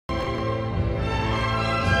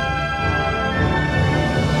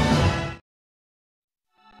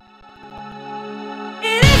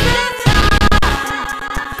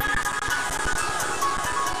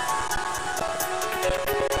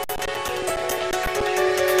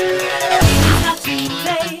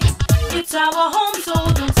It's our home, so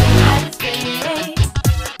don't say that it's fake.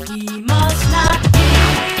 We must not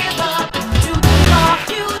give up to build our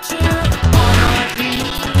future on our dreams.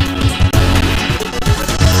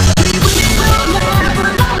 We will never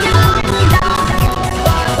let down.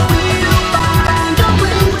 We'll find a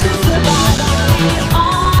way to survive. We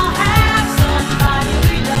all have somebody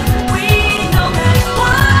we love. We know that's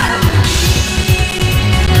what we need.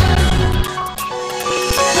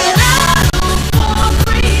 When I look for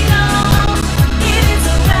freedom, it is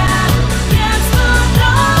a battle against the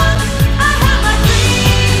dark. I have my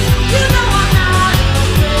dreams, you know I'm not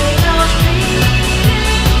afraid of leading.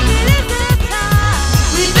 It is the time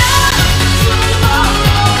we battle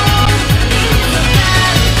tomorrow. It is a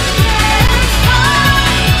battle against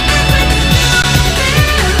time. Everything is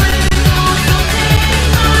miracles, so take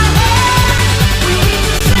my hand. We need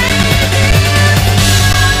to save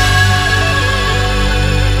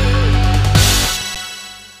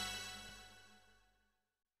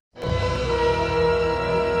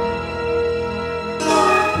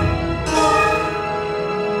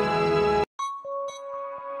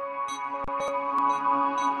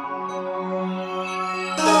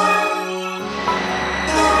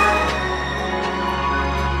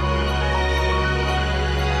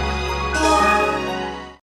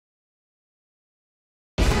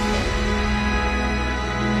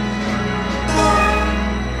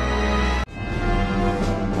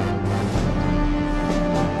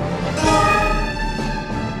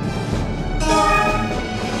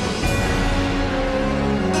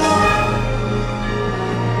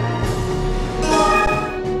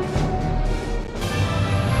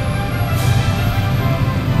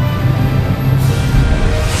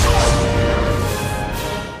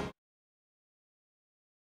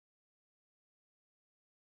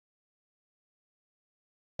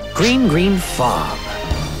Green, green farm.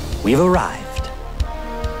 We've arrived.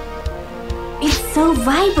 It's so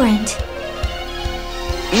vibrant.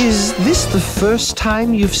 Is this the first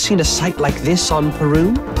time you've seen a site like this on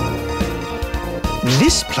Parum?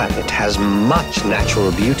 This planet has much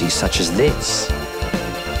natural beauty such as this.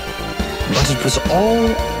 But it was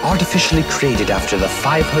all artificially created after the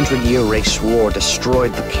 500-year race war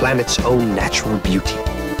destroyed the planet's own natural beauty.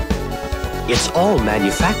 It's all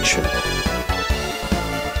manufactured.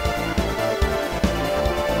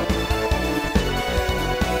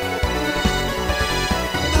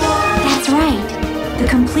 That's right. The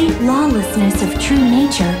complete lawlessness of true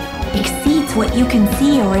nature exceeds what you can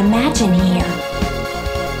see or imagine here.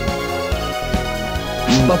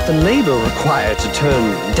 But the labor required to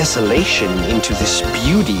turn desolation into this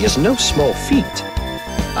beauty is no small feat.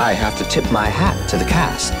 I have to tip my hat to the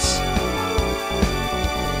casts.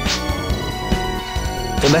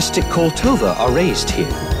 Domestic Koltova are raised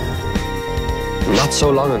here. Not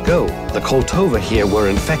so long ago, the Koltova here were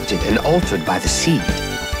infected and altered by the seed.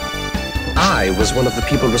 I was one of the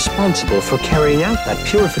people responsible for carrying out that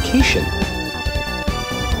purification.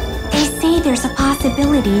 They say there's a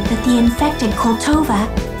possibility that the infected Koltova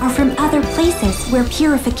are from other places where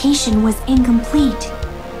purification was incomplete.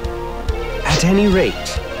 At any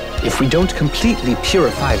rate, if we don't completely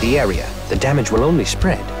purify the area, the damage will only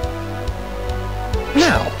spread.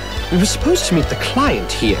 Now, we were supposed to meet the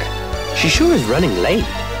client here. She sure is running late.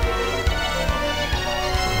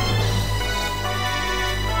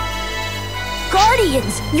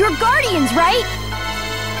 Guardians! You're Guardians, right?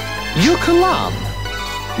 You're Kalam.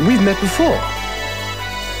 We've met before.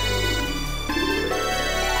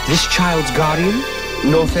 This child's guardian,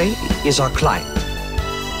 Norfe, is our client.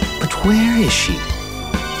 But where is she?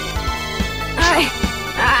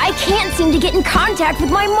 I can't seem to get in contact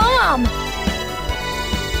with my mom.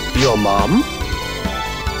 Your mom?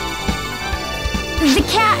 The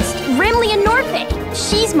cast, Rimley and Norfe.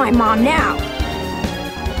 She's my mom now.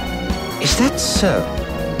 Is that so?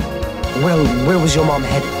 Well, where was your mom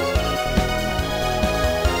headed?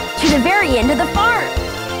 To the very end of the farm.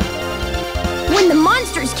 When the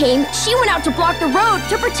monsters came, she went out to block the road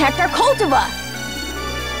to protect our Koltova.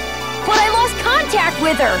 But I lost contact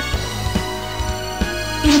with her.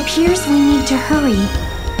 It appears we need to hurry.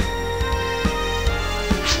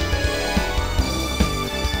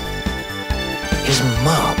 His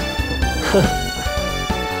mom.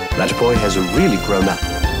 That boy has really grown up.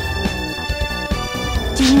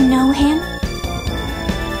 Do you know him?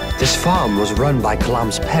 This farm was run by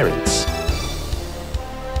Kalam's parents.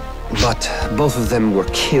 But both of them were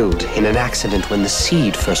killed in an accident when the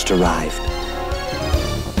seed first arrived.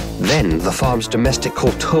 Then the farm's domestic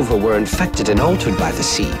Koltova were infected and altered by the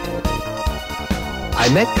seed. I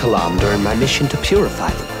met Kalam during my mission to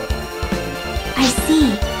purify them. I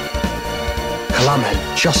see. Kalam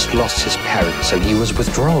had just lost his parents and he was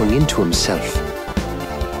withdrawing into himself.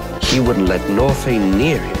 He wouldn't let Norfei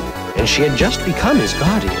near him, and she had just become his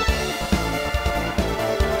guardian.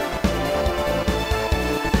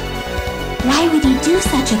 Why would he do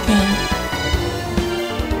such a thing?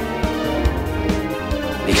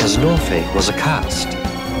 Because Norfei was a caste.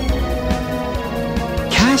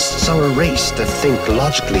 Castes are a race that think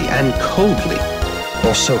logically and coldly,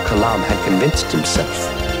 or so Kalam had convinced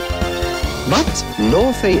himself. But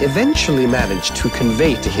Norfei eventually managed to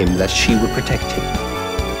convey to him that she would protect him.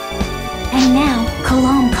 And now,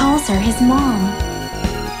 Kalam calls her his mom.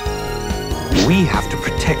 We have to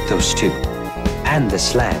protect those two, and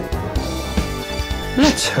this land.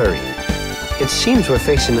 Let's hurry. It seems we're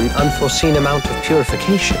facing an unforeseen amount of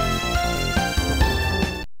purification.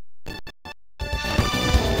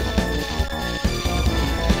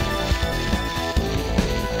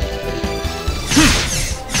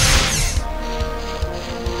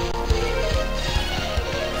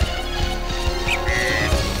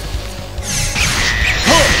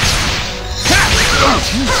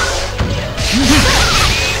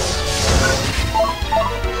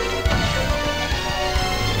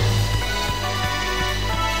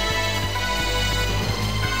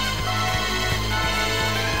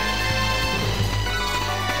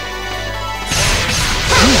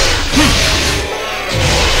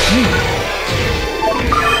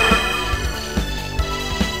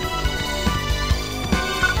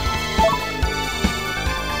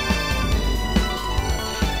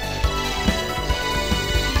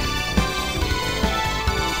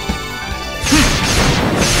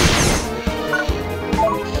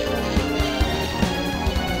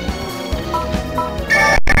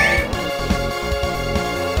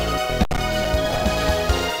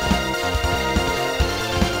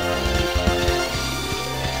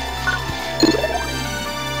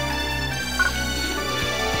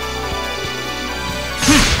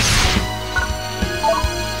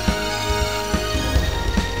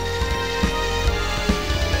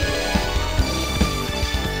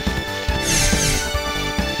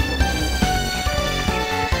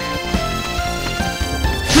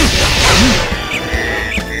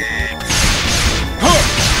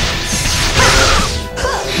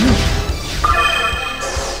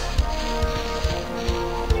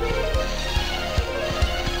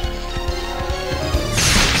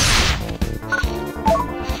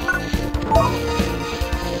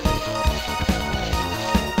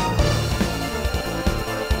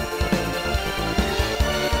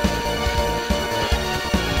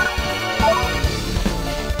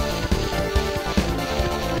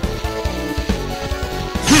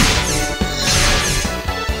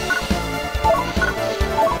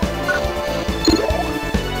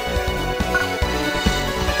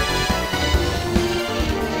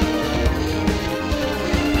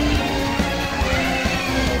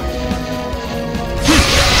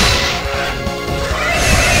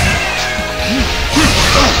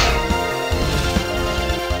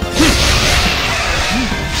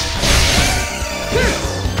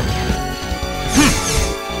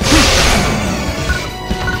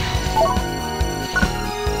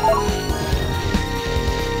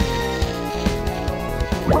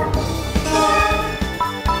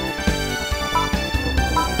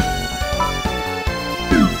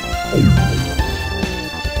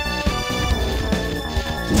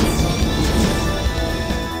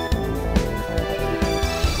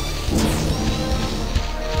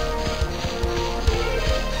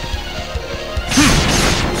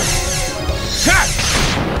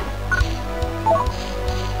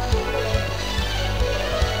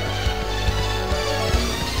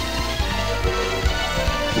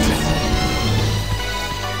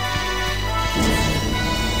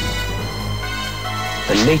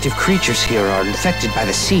 The native creatures here are infected by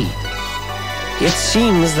the seed. It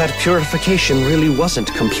seems that purification really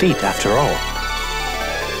wasn't complete after all.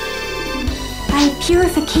 By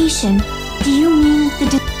purification, do you mean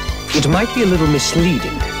the It might be a little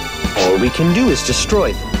misleading. All we can do is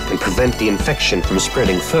destroy them and prevent the infection from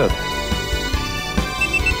spreading further.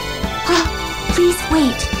 Please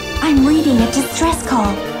wait. I'm reading a distress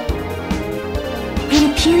call.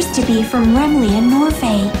 It appears to be from Remley and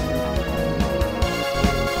Norfei.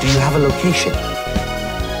 Do you have a location?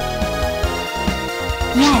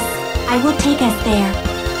 Yes, I will take us there.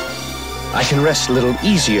 I can rest a little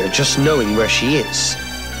easier just knowing where she is.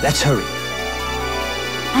 Let's hurry.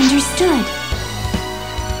 Understood.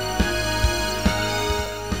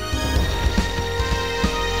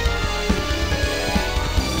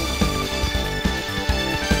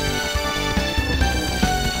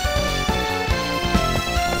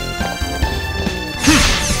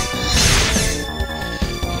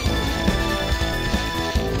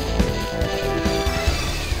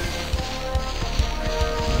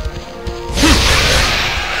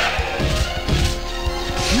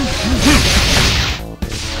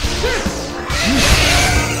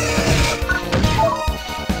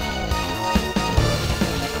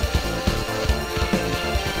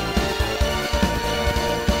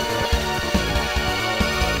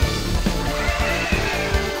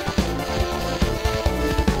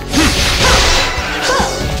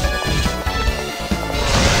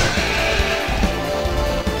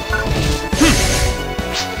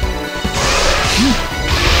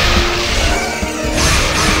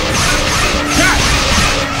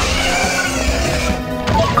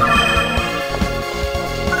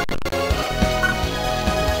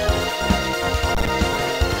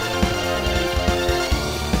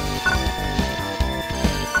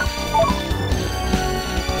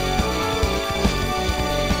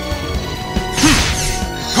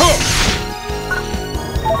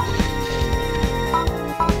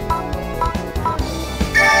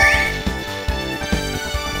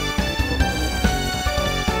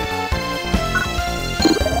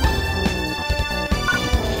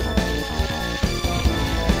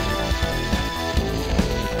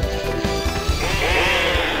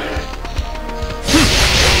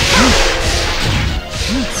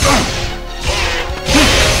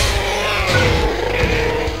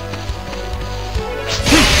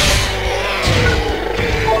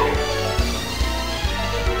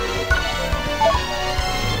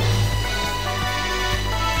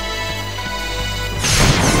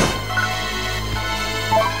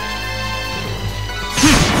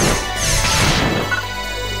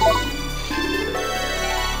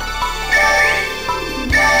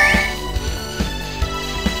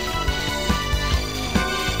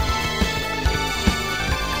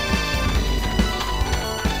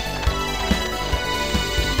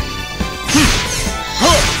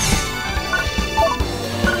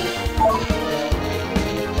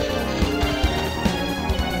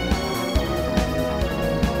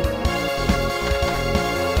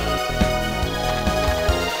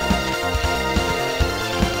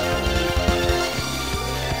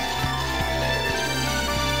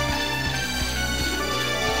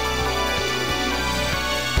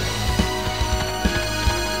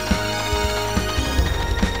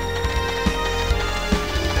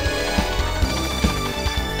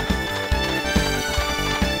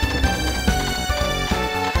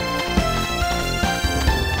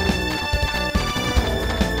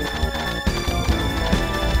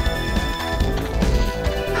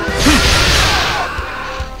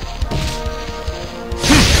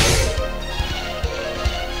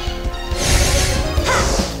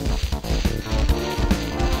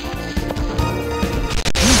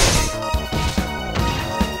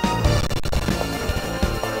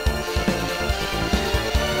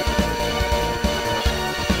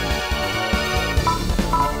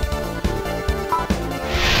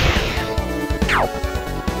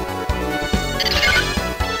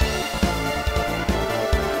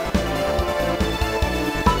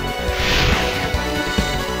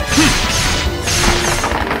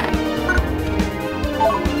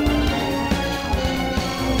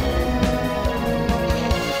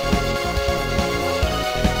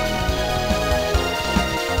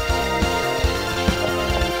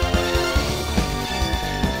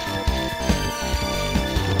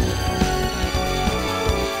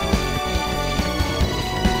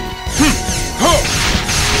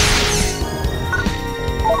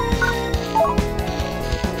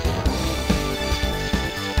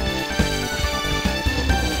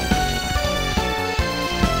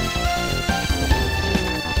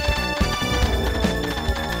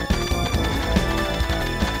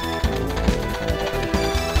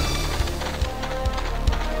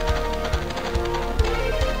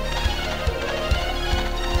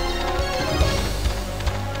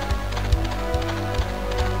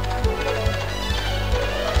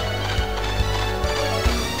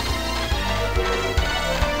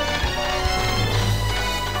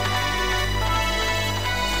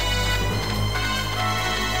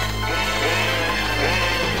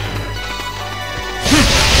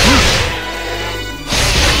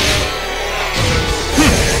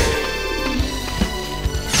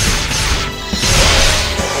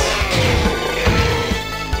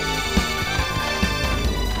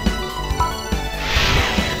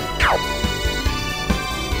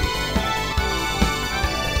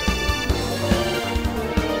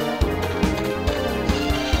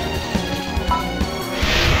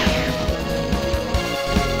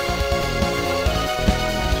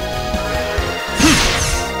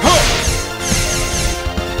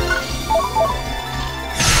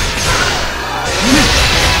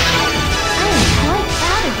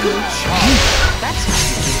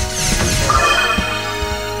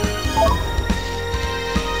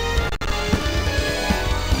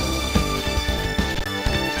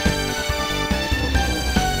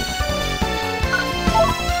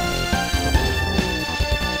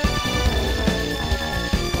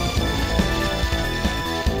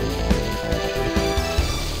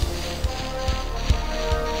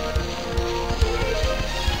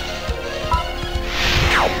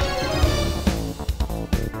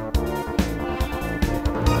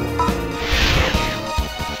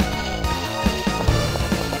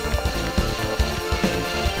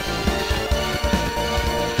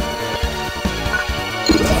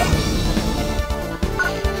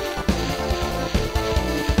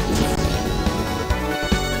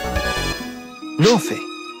 Norfe,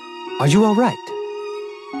 are you all right?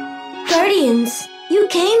 Guardians, you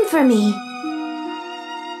came for me.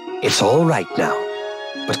 It's all right now,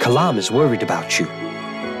 but Kalam is worried about you.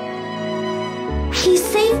 He's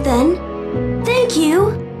safe then. Thank you.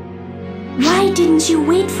 Why didn't you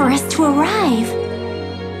wait for us to arrive?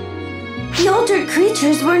 The altered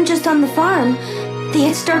creatures weren't just on the farm. They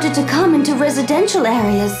had started to come into residential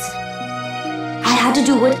areas. I had to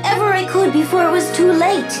do whatever I could before it was too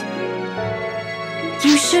late.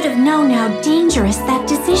 You should have known how dangerous that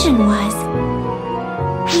decision was.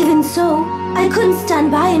 Even so, I couldn't stand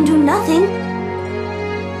by and do nothing.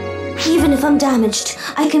 Even if I'm damaged,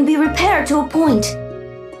 I can be repaired to a point.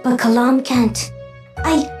 But Kalam can't.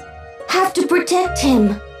 I have to protect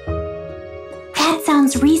him. That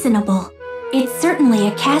sounds reasonable. It's certainly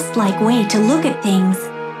a caste-like way to look at things.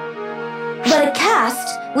 But a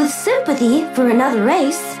caste with sympathy for another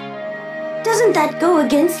race? Doesn't that go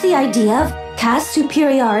against the idea of caste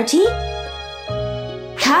superiority?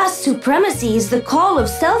 Caste supremacy is the call of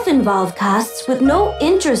self-involved castes with no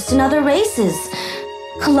interest in other races.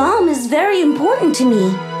 Kalam is very important to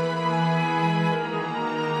me.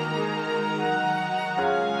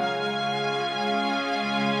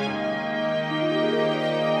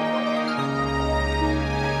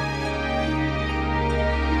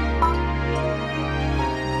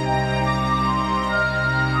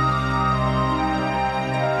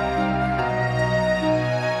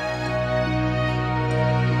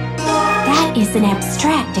 Is an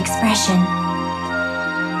abstract expression,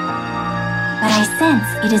 but I sense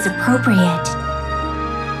it is appropriate.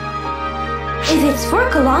 If it's for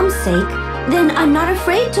Kalam's sake, then I'm not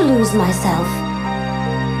afraid to lose myself.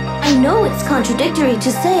 I know it's contradictory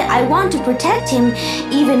to say I want to protect him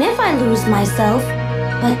even if I lose myself,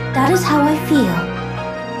 but that is how I feel.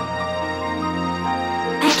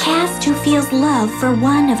 A caste who feels love for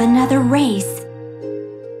one of another race.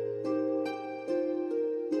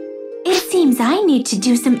 I need to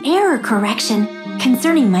do some error correction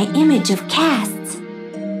concerning my image of castes.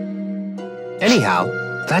 Anyhow,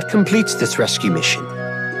 that completes this rescue mission.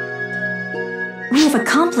 We have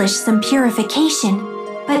accomplished some purification,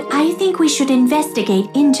 but I think we should investigate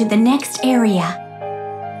into the next area.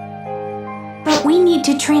 But we need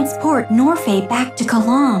to transport Norfe back to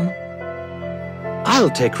Kalam.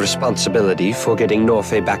 I'll take responsibility for getting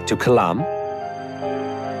Norfe back to Kalam.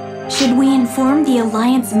 Should we inform the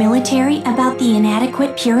Alliance military about the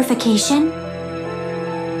inadequate purification?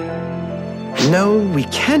 No, we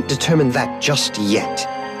can't determine that just yet.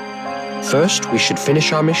 First, we should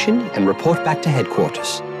finish our mission and report back to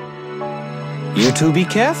headquarters. You two be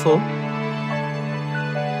careful.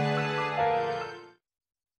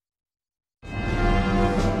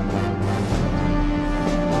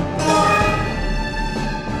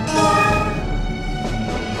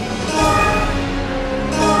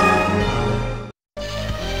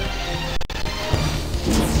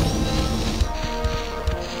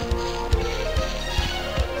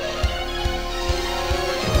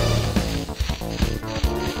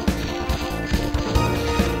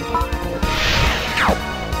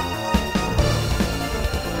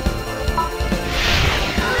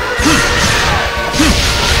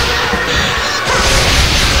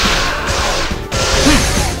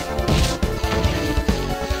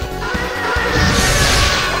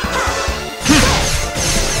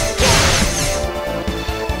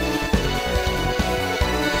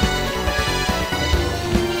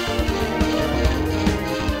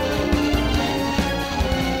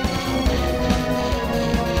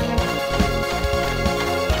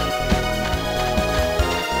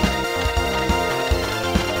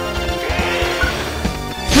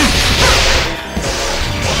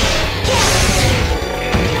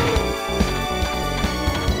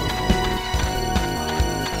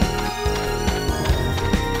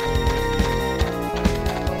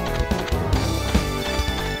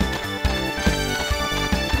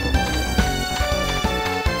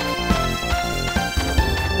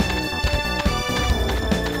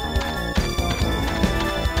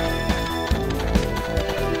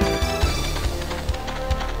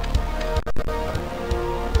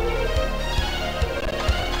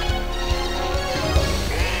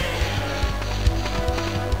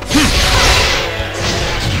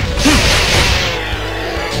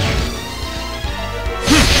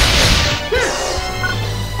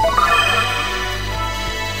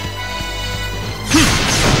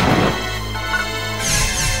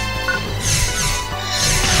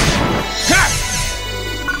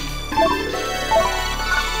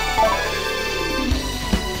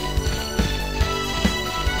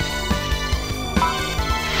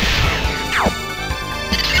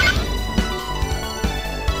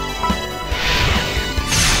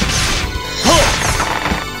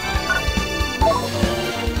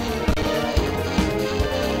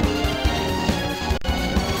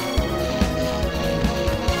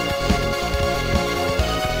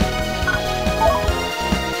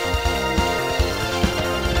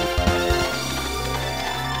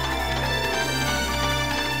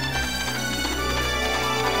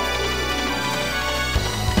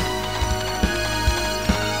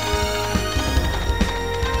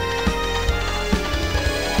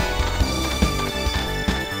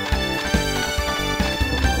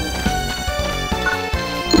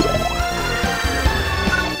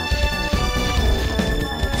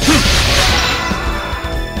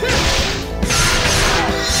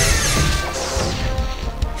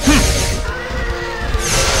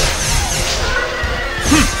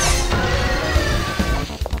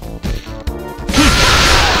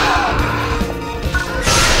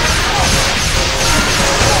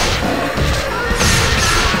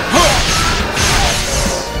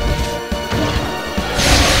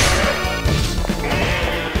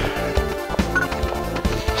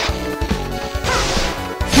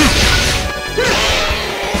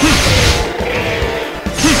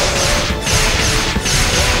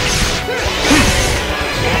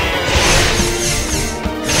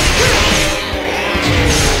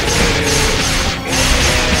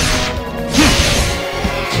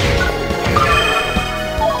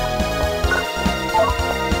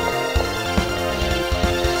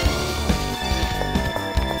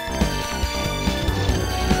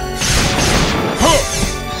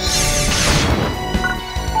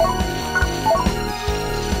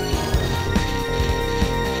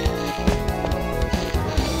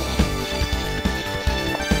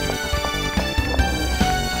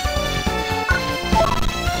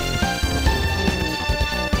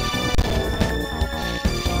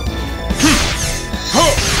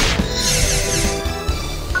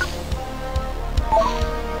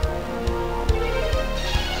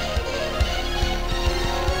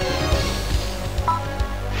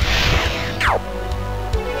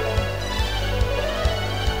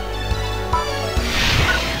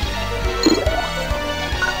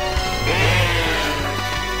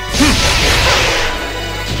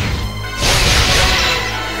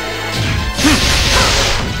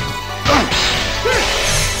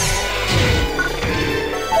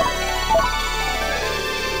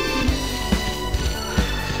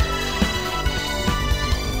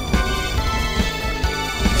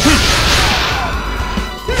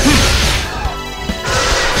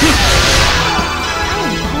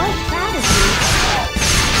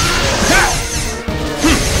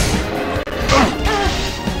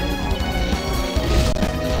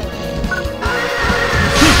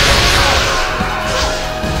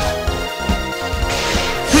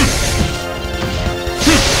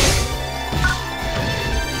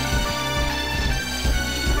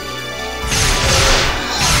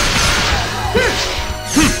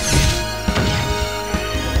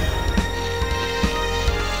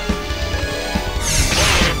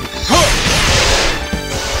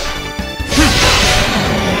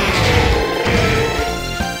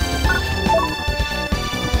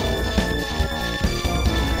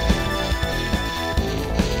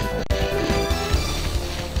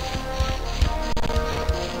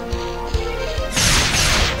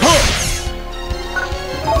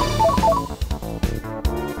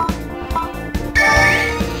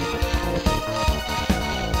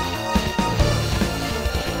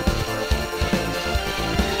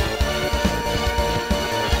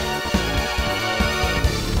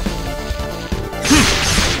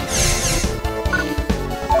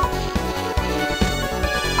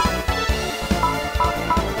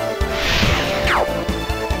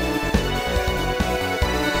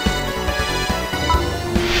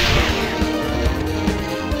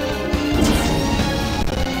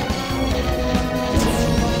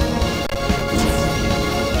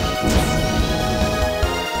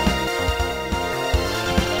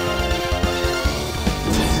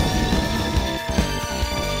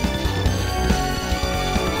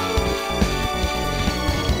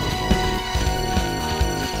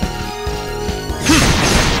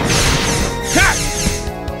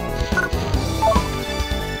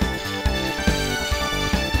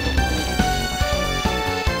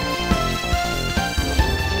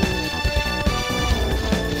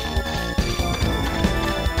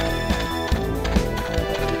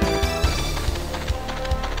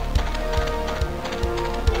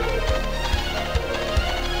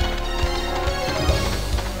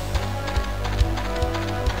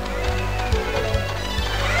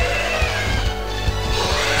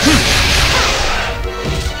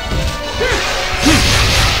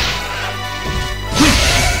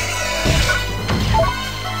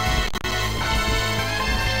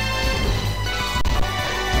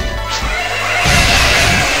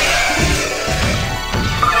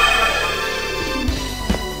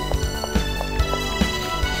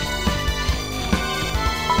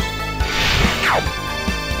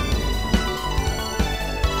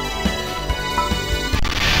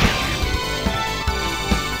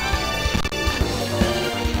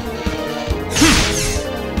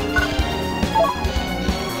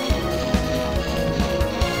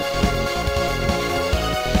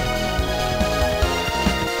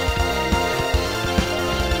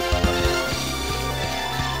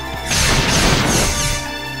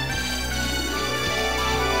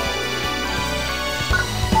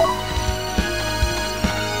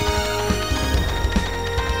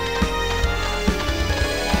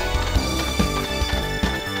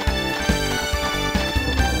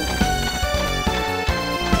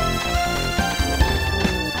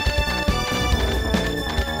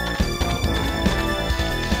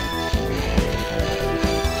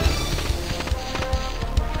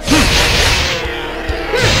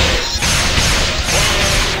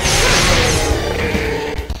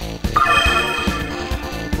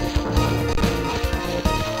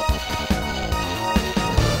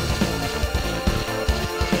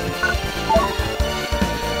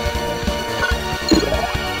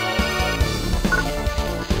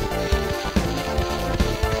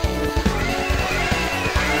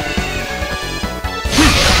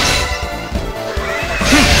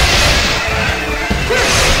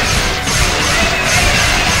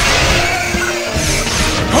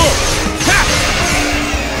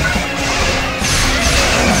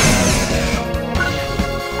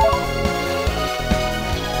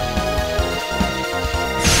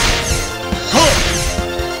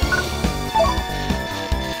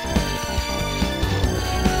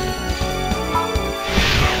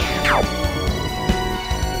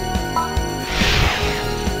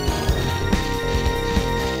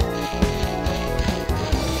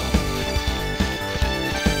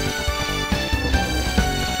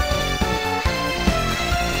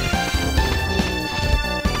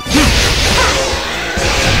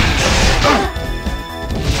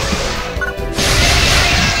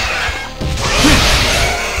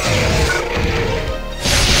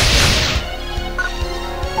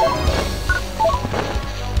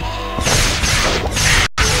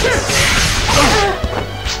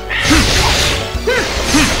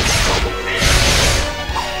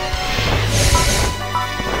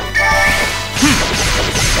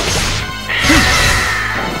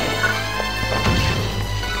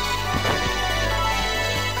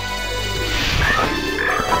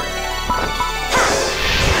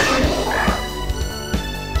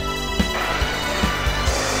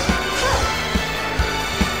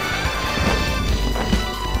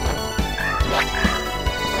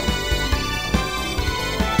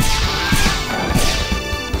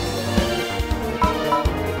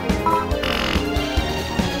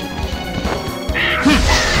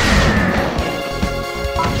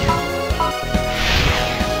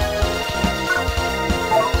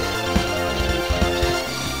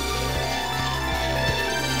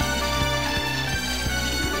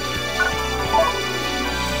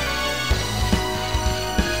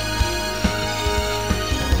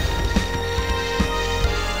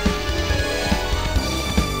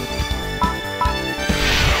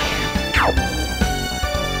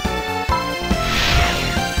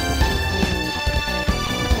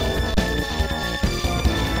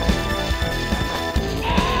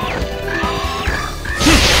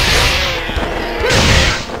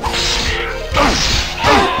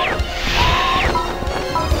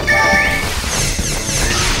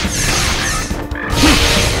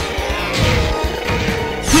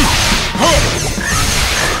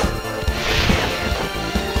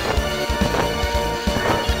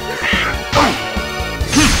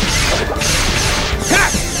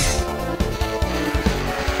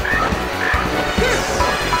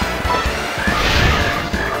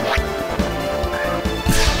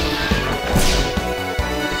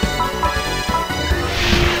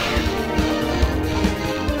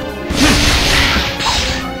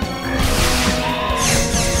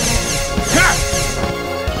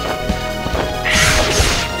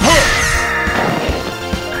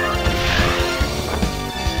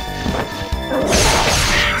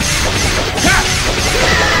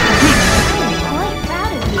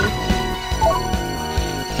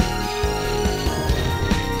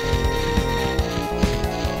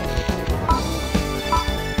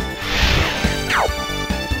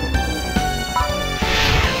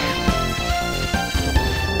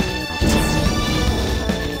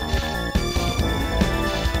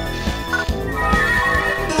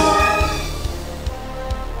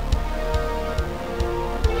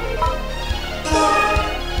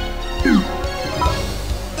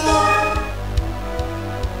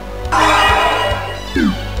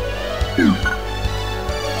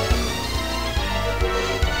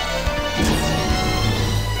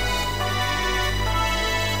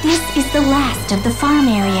 is the last of the farm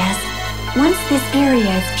areas. Once this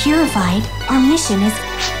area is purified, our mission is...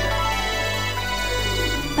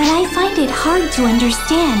 But I find it hard to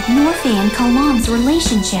understand Norfe and Kalam's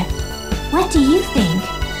relationship. What do you think?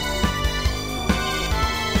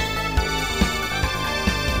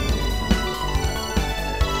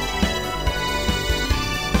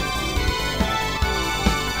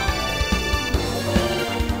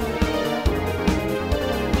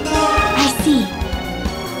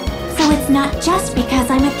 Not just because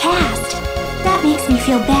I'm a cast. That makes me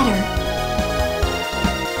feel better.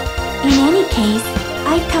 In any case,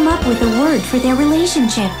 I've come up with a word for their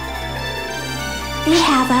relationship. They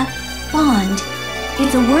have a bond.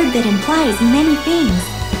 It's a word that implies many things,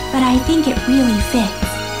 but I think it really fits.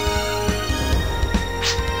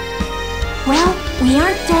 Well, we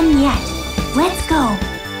aren't done yet. Let's go.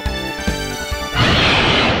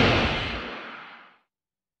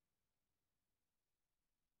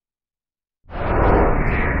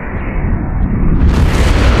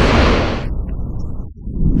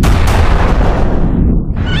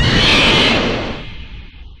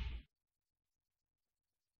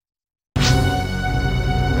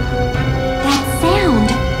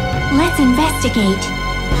 Investigate.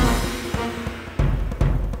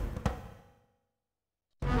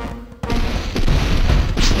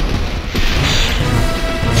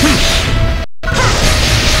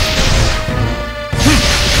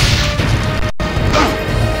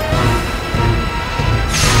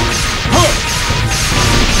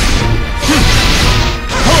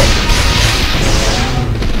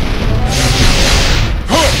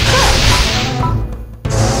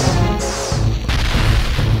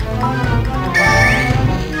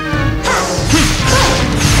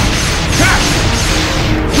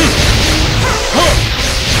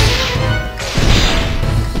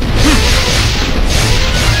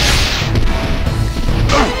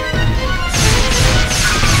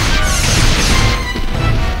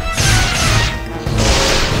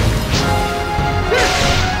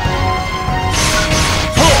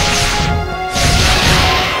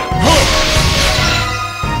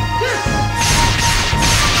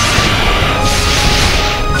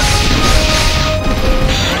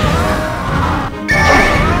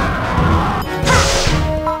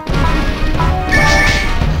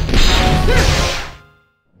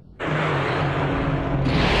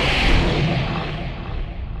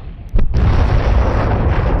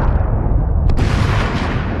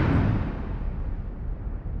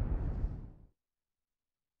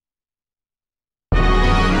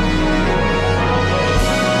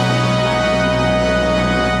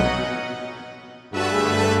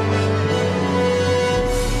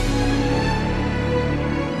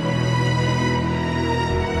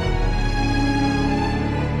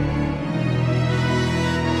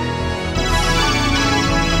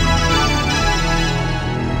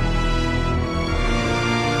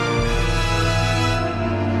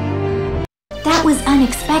 That was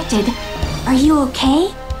unexpected. Are you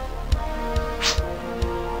okay?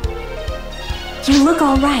 You look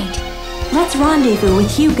all right. Let's rendezvous with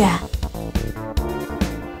Hyuga.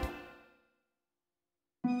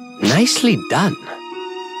 Nicely done.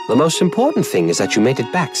 The most important thing is that you made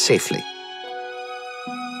it back safely.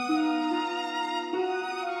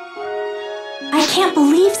 I can't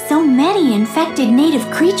believe so many infected native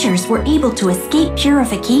creatures were able to escape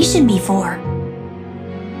purification before.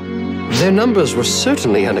 Their numbers were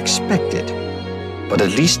certainly unexpected, but at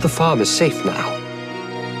least the farm is safe now.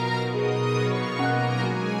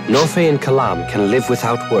 Norfe and Kalam can live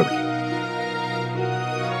without worry.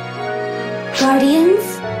 Guardians,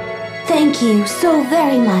 thank you so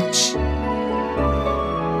very much.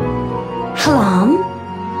 Kalam,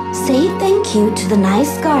 say thank you to the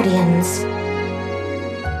nice guardians.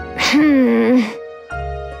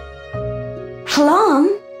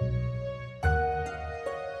 Kalam?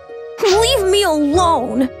 Leave me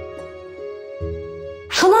alone!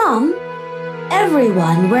 Kalam,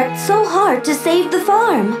 everyone worked so hard to save the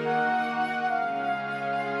farm.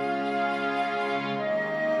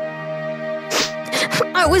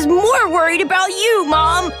 I was more worried about you,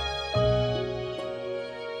 Mom!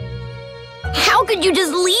 How could you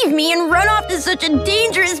just leave me and run off to such a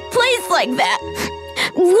dangerous place like that?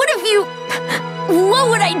 What if you... What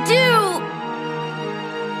would I do?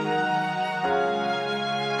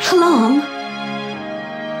 Kalam,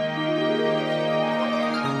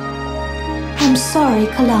 I'm sorry,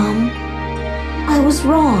 Kalam. I was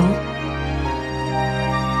wrong.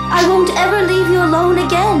 I won't ever leave you alone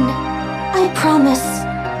again. I promise.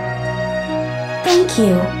 Thank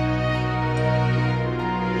you.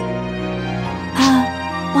 A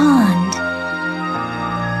bond.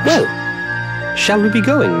 Well, Shall we be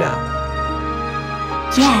going now?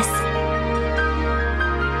 Yes.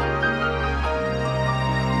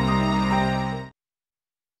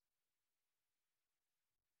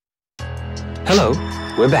 Hello,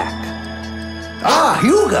 we're back. Ah,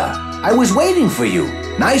 Hyuga! I was waiting for you.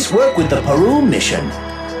 Nice work with the Parum mission.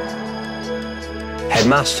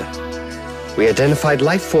 Headmaster, we identified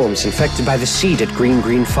life forms infected by the seed at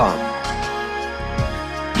Green Farm.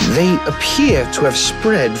 They appear to have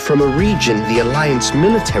spread from a region the Alliance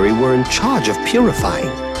military were in charge of purifying.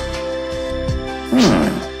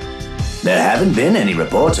 There haven't been any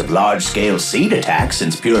reports of large-scale seed attacks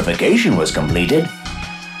since purification was completed.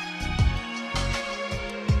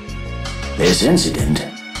 This incident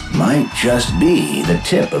might just be the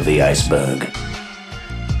tip of the iceberg.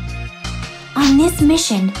 On this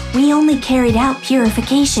mission, we only carried out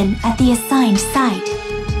purification at the assigned site.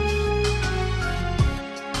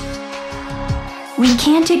 We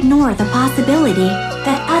can't ignore the possibility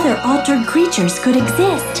that other altered creatures could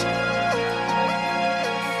exist.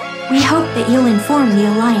 We hope that you'll inform the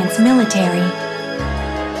Alliance military.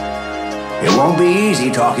 It won't be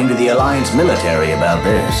easy talking to the Alliance military about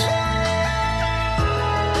this.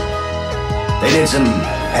 They did some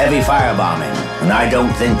heavy firebombing, and I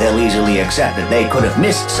don't think they'll easily accept that they could have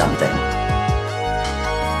missed something.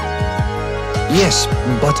 Yes,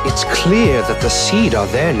 but it's clear that the seed are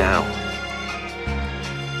there now.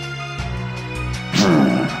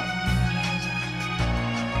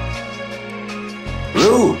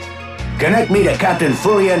 Rue, connect me to Captain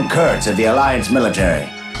Fulian Kurtz of the Alliance military.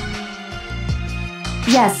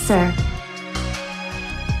 Yes, sir.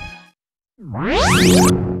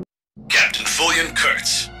 Captain Fulian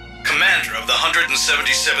Kurtz, commander of the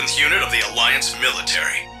 177th Unit of the Alliance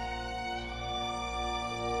military.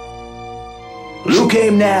 Luke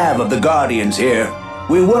Nav of the Guardians here.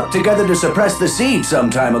 We worked together to suppress the seed some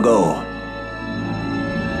time ago.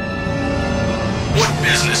 What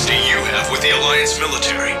business do you have with the Alliance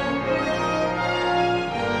military?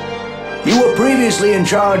 You were previously in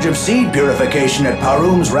charge of seed purification at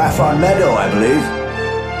Parum's Raphon Meadow, I believe.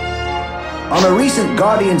 On a recent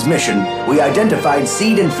Guardians mission, we identified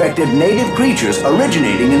seed-infected native creatures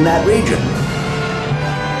originating in that region.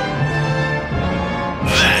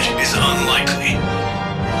 That is unlikely.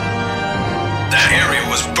 That area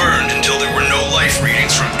was burned until there were no life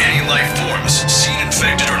readings from any life forms,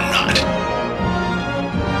 seed-infected or not.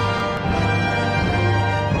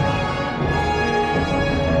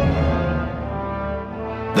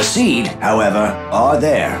 The seed, however, are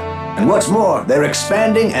there. And what's more, they're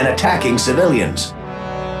expanding and attacking civilians.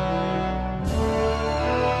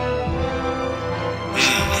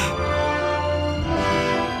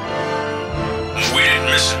 We didn't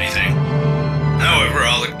miss anything. However,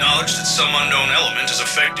 I'll acknowledge that some unknown element is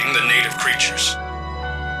affecting the native creatures.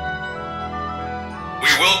 We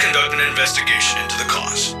will conduct an investigation into the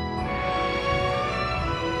cause.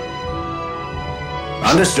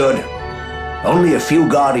 Understood. Only a few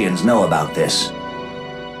Guardians know about this.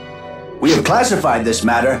 We have classified this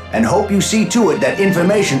matter and hope you see to it that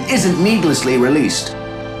information isn't needlessly released.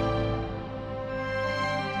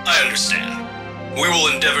 I understand. We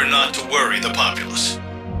will endeavor not to worry the populace.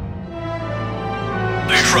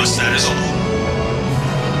 I trust that is all.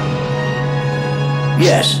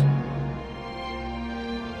 Yes.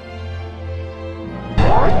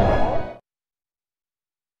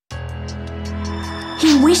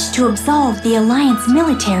 He wished to absolve the Alliance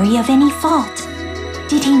military of any fault.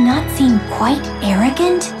 Did he not seem quite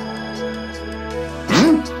arrogant?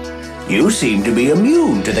 You seem to be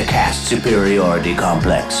immune to the caste superiority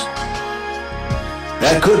complex.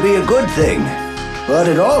 That could be a good thing, but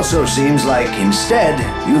it also seems like instead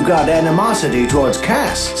you've got animosity towards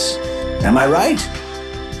castes. Am I right?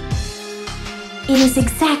 It is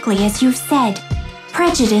exactly as you've said.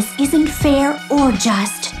 Prejudice isn't fair or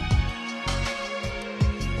just.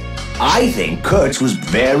 I think Kurtz was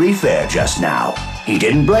very fair just now. He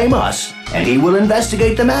didn't blame us, and he will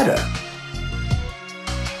investigate the matter.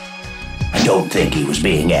 I don't think he was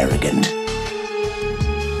being arrogant.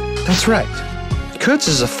 That's right. Kurtz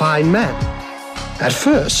is a fine man. At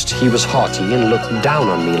first, he was haughty and looked down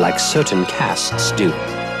on me like certain castes do.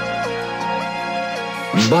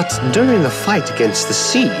 But during the fight against the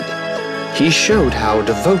seed, he showed how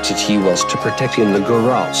devoted he was to protecting the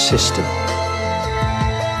Goral system.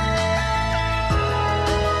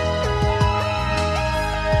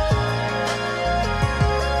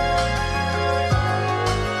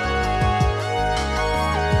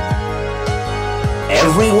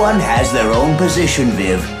 Everyone has their own position,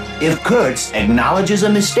 Viv. If Kurtz acknowledges a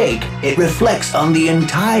mistake, it reflects on the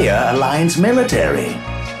entire Alliance military.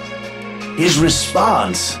 His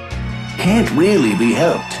response can't really be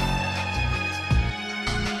helped.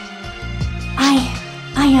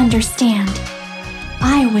 I understand.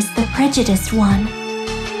 I was the prejudiced one.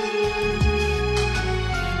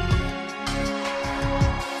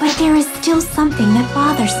 But there is still something that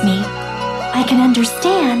bothers me. I can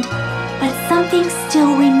understand, but something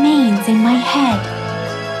still remains in my head.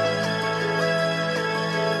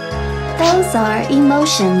 Those are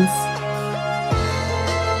emotions.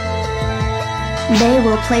 They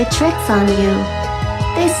will play tricks on you.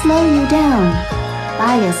 They slow you down,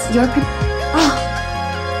 bias your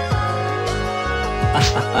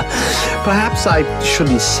Perhaps I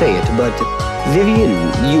shouldn't say it, but Vivian,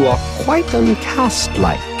 you are quite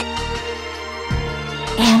uncast-like.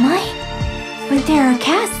 Am I? But there are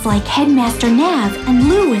casts like Headmaster Nav and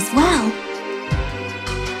Lou as well.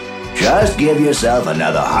 Just give yourself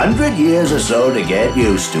another 100 years or so to get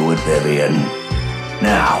used to it, Vivian.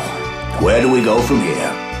 Now, where do we go from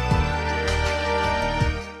here?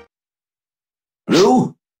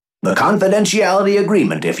 Lou, the confidentiality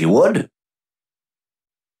agreement, if you would.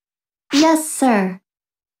 Yes, sir.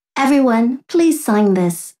 Everyone, please sign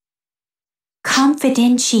this.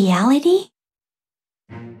 Confidentiality?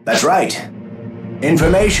 That's right.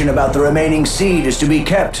 Information about the remaining seed is to be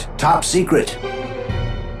kept top secret.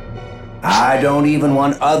 I don't even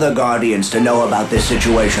want other Guardians to know about this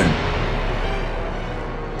situation.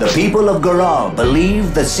 The people of Gural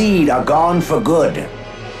believe the seed are gone for good.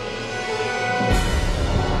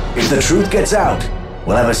 If the truth gets out,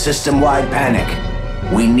 we'll have a system-wide panic.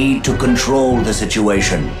 We need to control the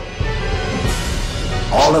situation.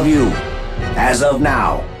 All of you, as of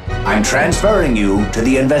now, I'm transferring you to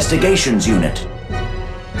the investigations unit.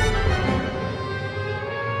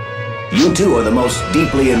 You two are the most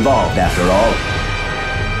deeply involved, after all.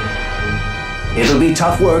 It'll be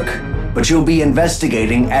tough work, but you'll be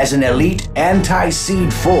investigating as an elite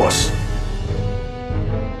anti-seed force.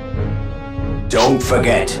 Don't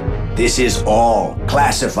forget, this is all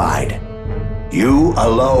classified. You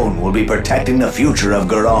alone will be protecting the future of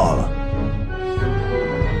Gural.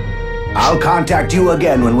 I'll contact you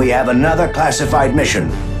again when we have another classified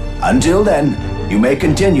mission. Until then, you may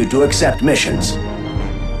continue to accept missions.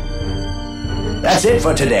 That's it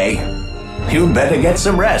for today. You'd better get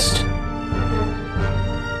some rest.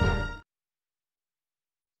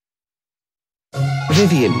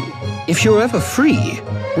 Vivian, if you're ever free,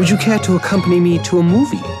 would you care to accompany me to a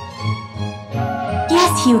movie?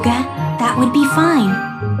 Yes, Hyuga, that would be fine.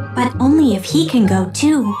 But only if he can go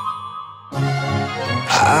too.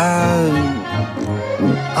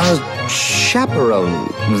 A chaperone,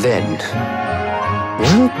 then.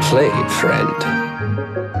 Well played, friend.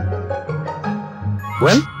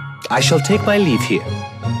 Well, I shall take my leave here.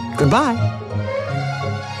 Goodbye.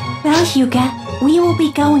 Well, Hyuga, we will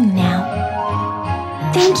be going now.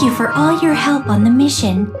 Thank you for all your help on the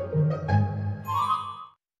mission.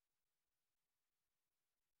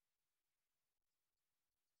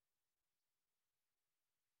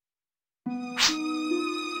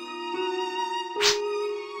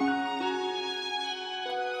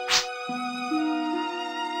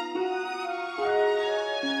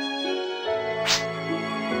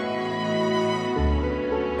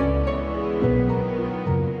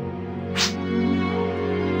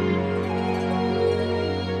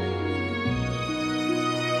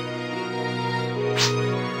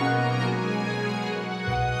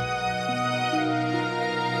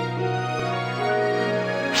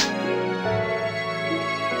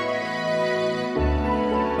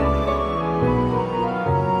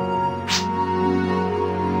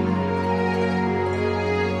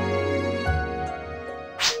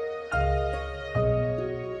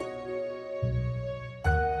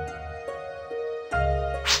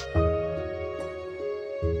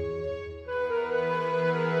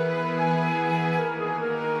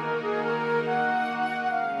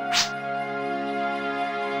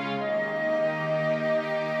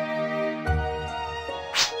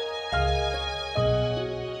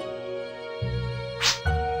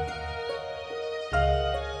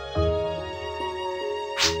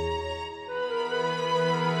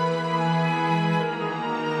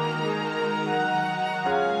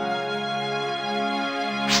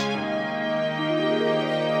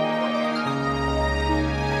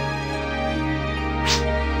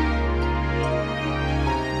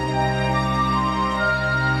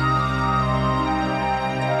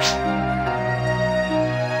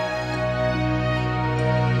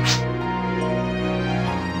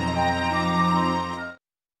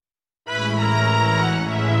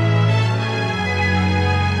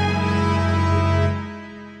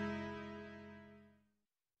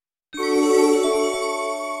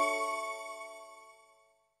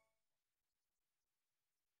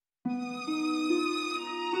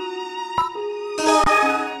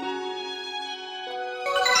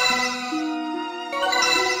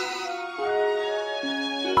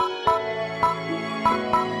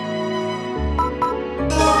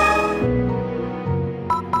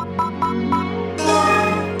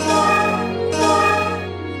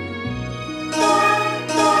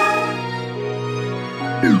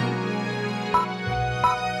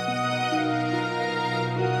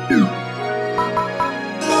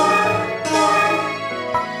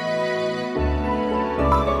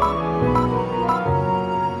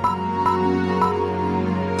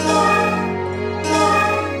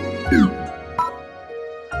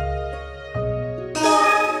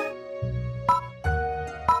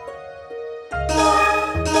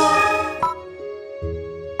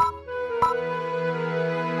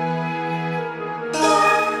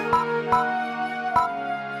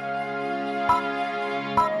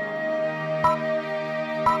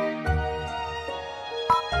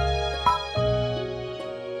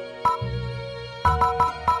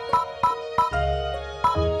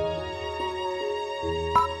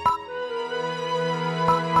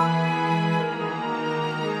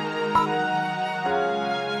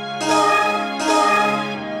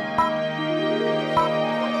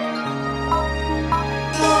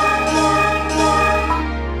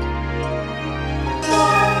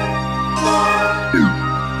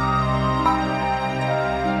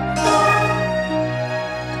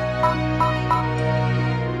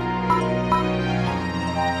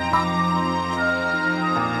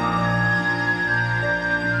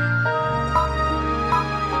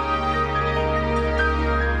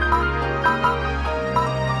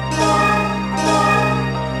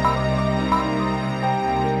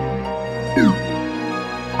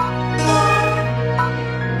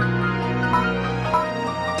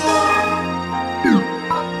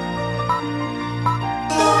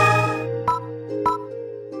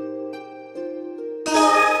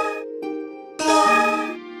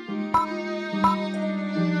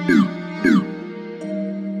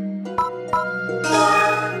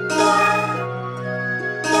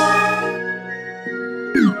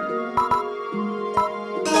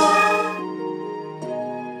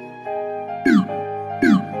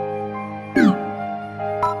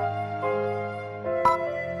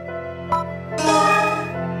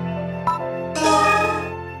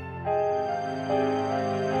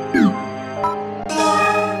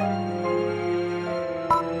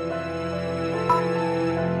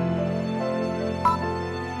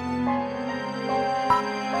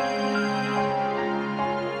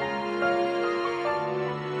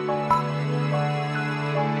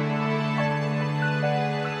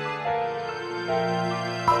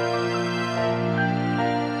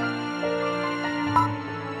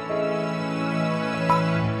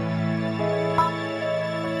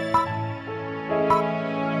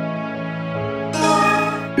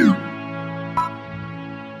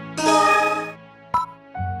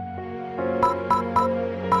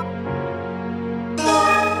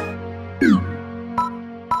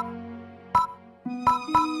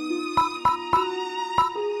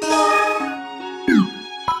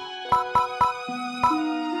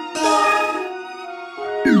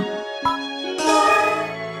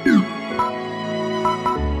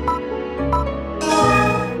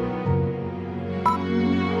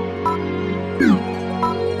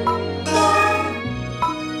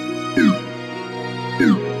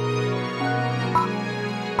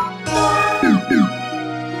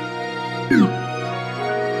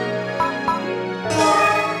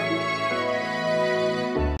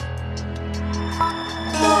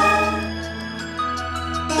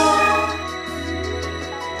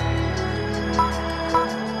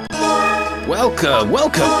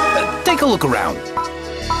 Welcome. Take a look around.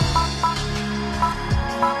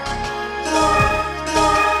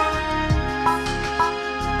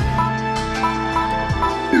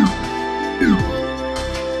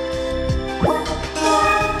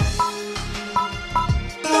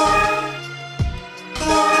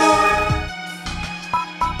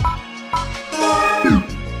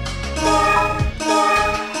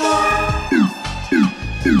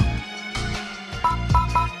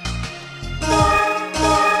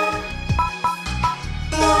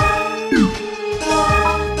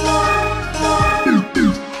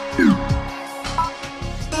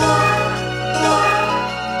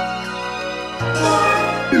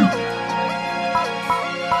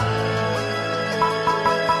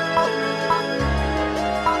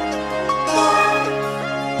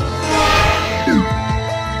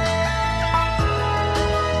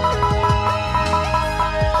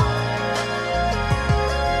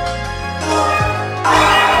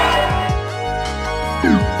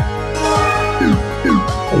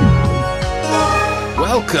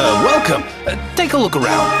 Welcome. Take a look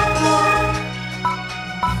around.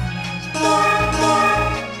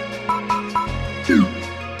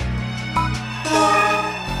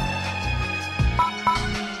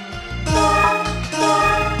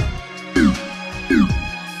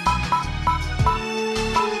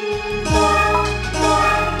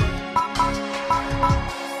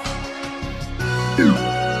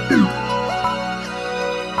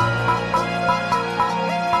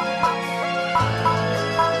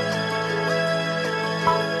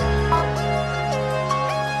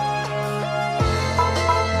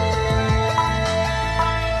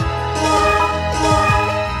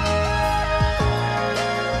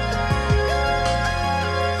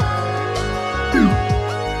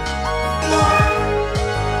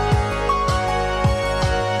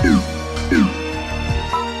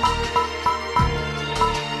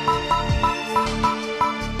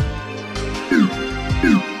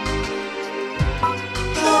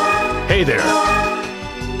 Hey there.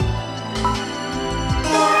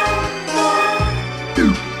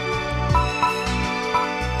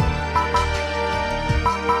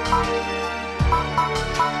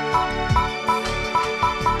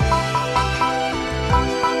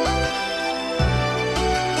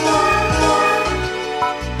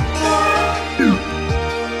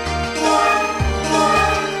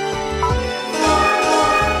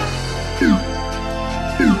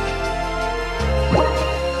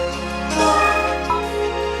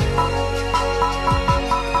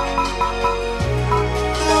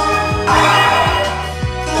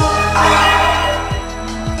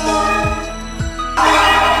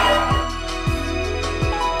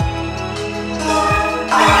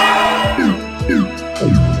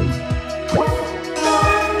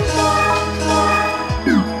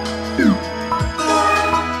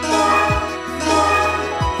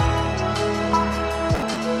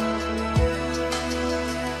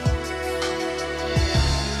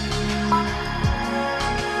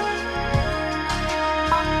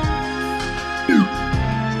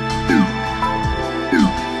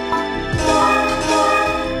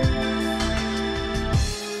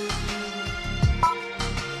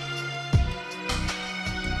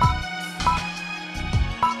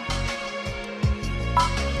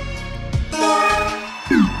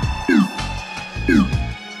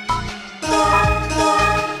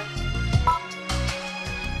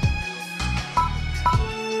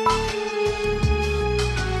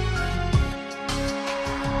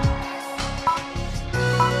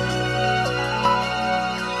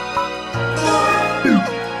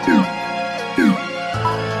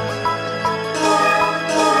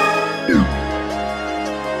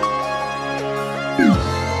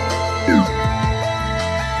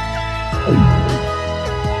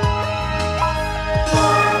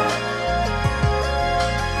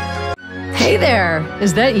 Hey there!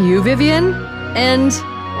 Is that you, Vivian? And...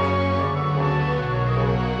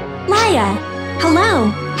 Maya, hello.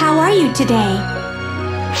 How are you today?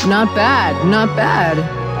 Not bad, not bad.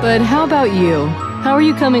 But how about you? How are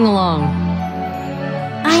you coming along?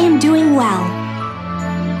 I am doing well.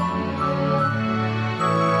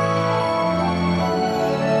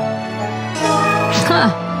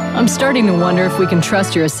 Huh. I'm starting to wonder if we can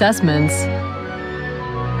trust your assessments.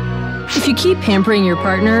 If you keep pampering your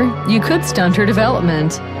partner, you could stunt her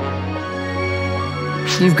development.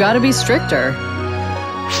 You've got to be stricter.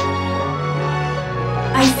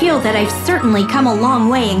 I feel that I've certainly come a long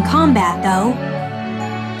way in combat, though.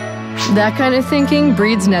 That kind of thinking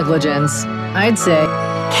breeds negligence, I'd say.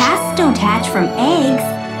 Casts don't hatch from eggs,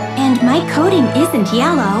 and my coating isn't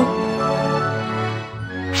yellow.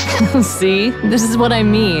 See? This is what I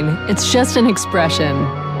mean. It's just an expression.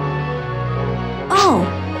 Oh,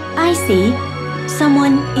 I see.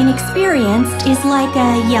 Someone inexperienced is like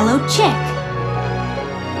a yellow chick.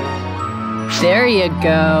 There you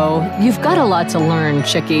go. You've got a lot to learn,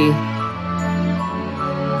 chickie.